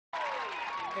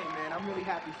Hey, man, I'm really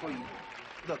happy for you.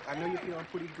 Look, I know you're feeling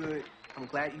pretty good. I'm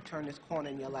glad you turned this corner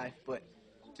in your life, but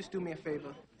just do me a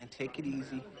favor and take it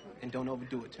easy and don't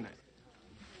overdo it tonight.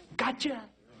 Gotcha!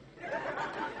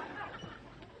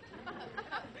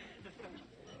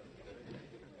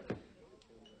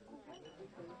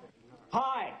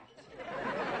 Hi!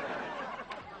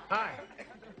 Hi.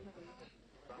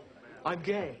 I'm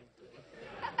gay.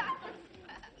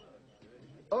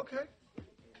 Okay.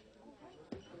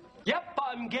 Yep,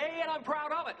 I'm gay and I'm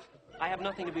proud of it. I have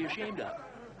nothing to be ashamed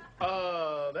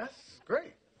of. That's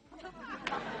great.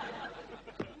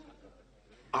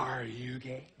 Are you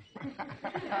gay?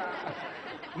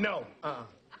 No,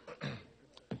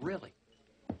 Really?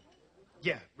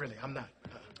 Yeah, really, I'm not.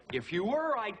 If you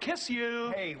were, I'd kiss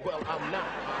you. Hey, well, I'm not,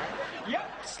 all right?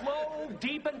 Yep, slow,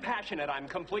 deep, and passionate. I'm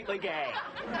completely gay.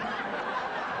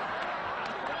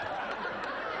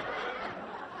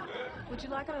 Would you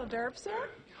like an hors d'oeuvre, sir?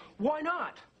 Why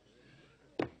not?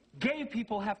 Gay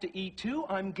people have to eat too.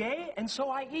 I'm gay, and so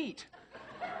I eat.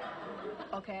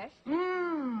 Okay.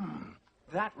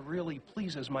 That really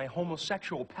pleases my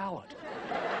homosexual palate.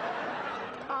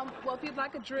 Well, if you'd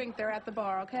like a drink, they're at the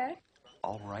bar, okay?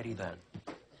 Alrighty then.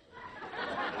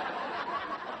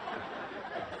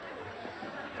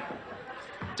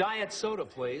 Diet soda,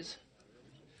 please.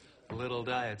 A little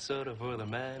diet soda for the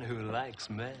man who likes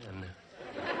men.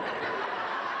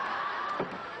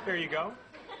 Here you go.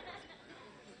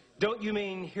 Don't you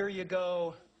mean here you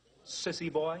go,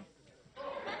 sissy boy?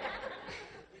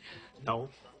 No.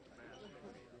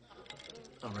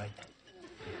 All right.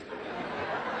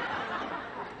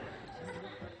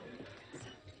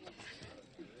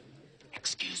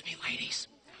 Excuse me, ladies.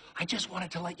 I just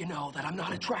wanted to let you know that I'm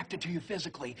not attracted to you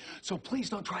physically, so please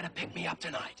don't try to pick me up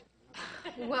tonight.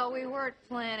 Well, we weren't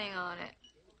planning on it.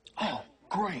 Oh,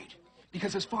 great.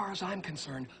 Because as far as I'm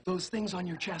concerned, those things on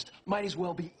your chest might as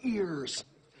well be ears.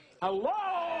 Hello?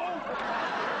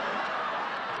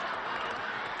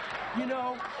 You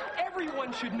know,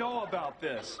 everyone should know about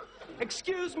this.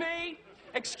 Excuse me.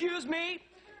 Excuse me.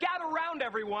 Gather round,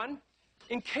 everyone.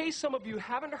 In case some of you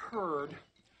haven't heard,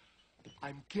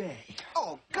 I'm gay.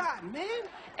 Oh, God, man.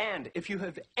 And if you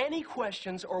have any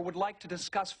questions or would like to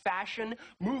discuss fashion,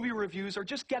 movie reviews, or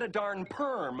just get a darn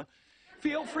perm,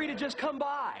 feel free to just come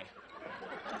by.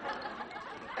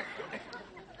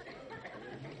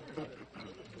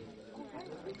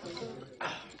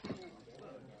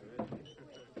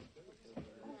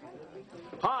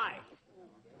 Hi.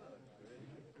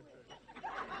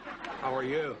 How are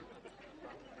you?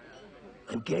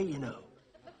 I'm gay, you know.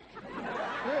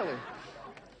 Really?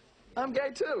 I'm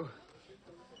gay, too.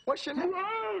 What's your name?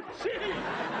 Whoa, gee!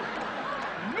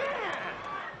 Man!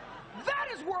 That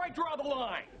is where I draw the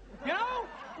line. You know?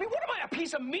 I mean, what am I, a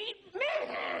piece of meat?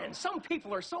 Man, some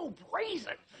people are so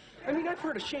brazen. I mean, I've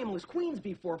heard of shameless queens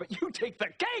before, but you take the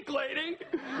cake, lady!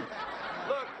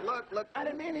 Look, I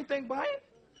didn't mean anything by it.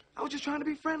 I was just trying to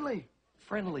be friendly.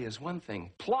 Friendly is one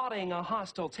thing. Plotting a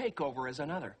hostile takeover is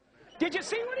another. Did you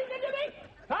see what he did to me?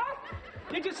 Huh?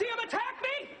 Did you see him attack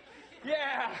me?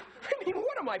 Yeah. I mean,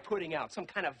 what am I putting out? Some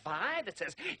kind of vibe that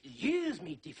says, use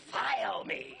me, defile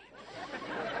me?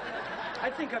 I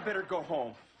think I better go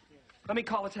home. Let me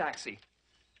call a taxi.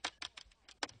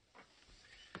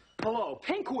 Hello,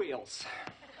 Pink Wheels.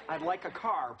 I'd like a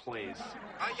car, please.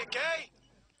 Are you gay?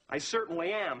 I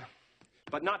certainly am,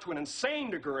 but not to an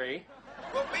insane degree.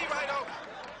 We'll be right over.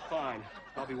 Fine.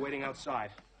 I'll be waiting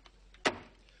outside.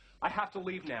 I have to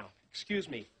leave now. Excuse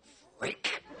me,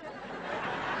 freak.